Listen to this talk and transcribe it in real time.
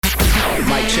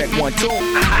check 1, 2.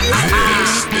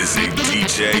 This is a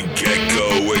DJ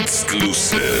Gecko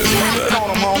exclusive.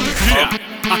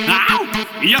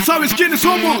 Y ya sabes quiénes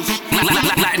somos.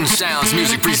 Latin Sounds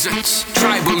Music presents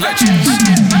Tribal Legends.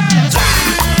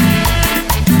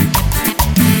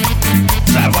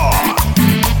 Sabor.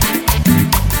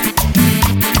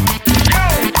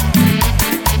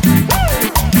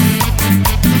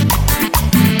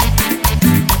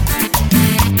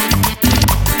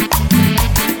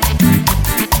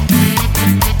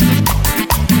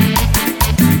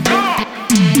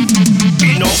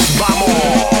 Y nos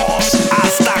vamos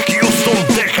hasta Houston,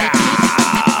 Texas.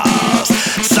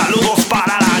 Saludos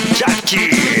para las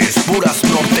chachis, puras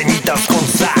norteñitas con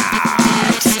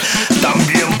sax.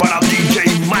 También para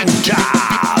DJ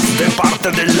Manchas, de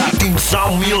parte del Latin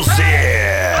Sound Music.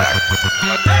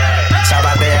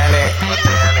 Zapateale,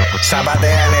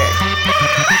 zapateale.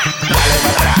 Dale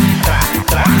para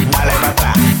atrás, dale para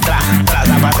atrás,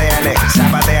 zapateale,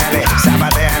 zapateale,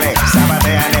 zapateale,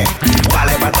 zapateale.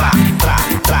 Dale para atrás,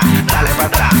 dale para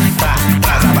atrás,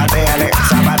 zapateale,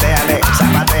 zapateale,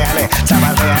 zapateale,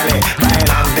 zapateale. Pa'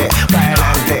 adelante, pa'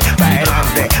 adelante, pa'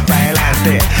 adelante, pa'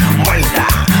 adelante. Vuelta,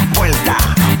 vuelta,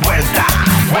 vuelta,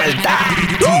 vuelta.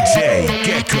 DJ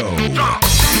Gecko.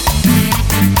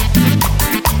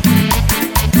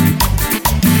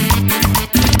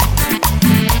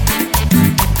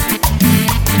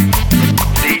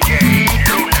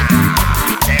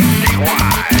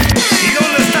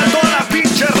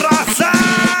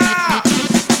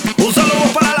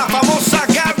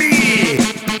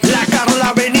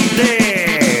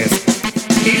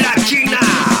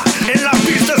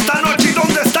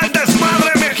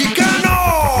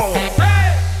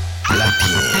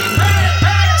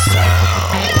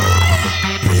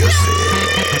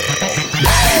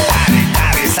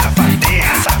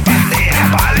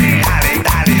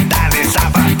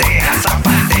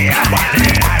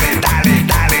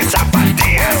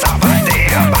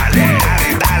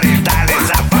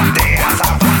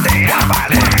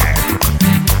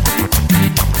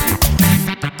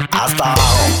 Hasta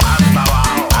abajo, hasta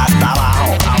abajo, hasta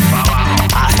abajo, hasta abajo,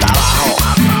 hasta abajo,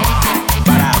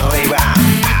 para arriba,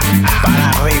 para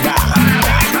arriba,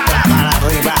 para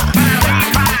arriba.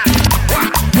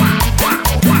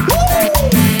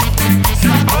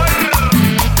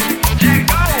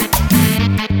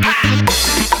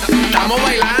 Estamos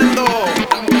bailando,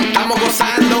 estamos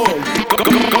gozando,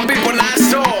 con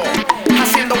piponazo,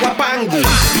 haciendo guapango.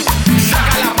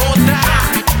 Saca la bota,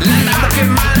 la andamos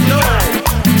quemando.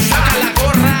 Saca la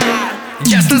gorra,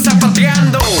 ya está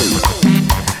zapateando.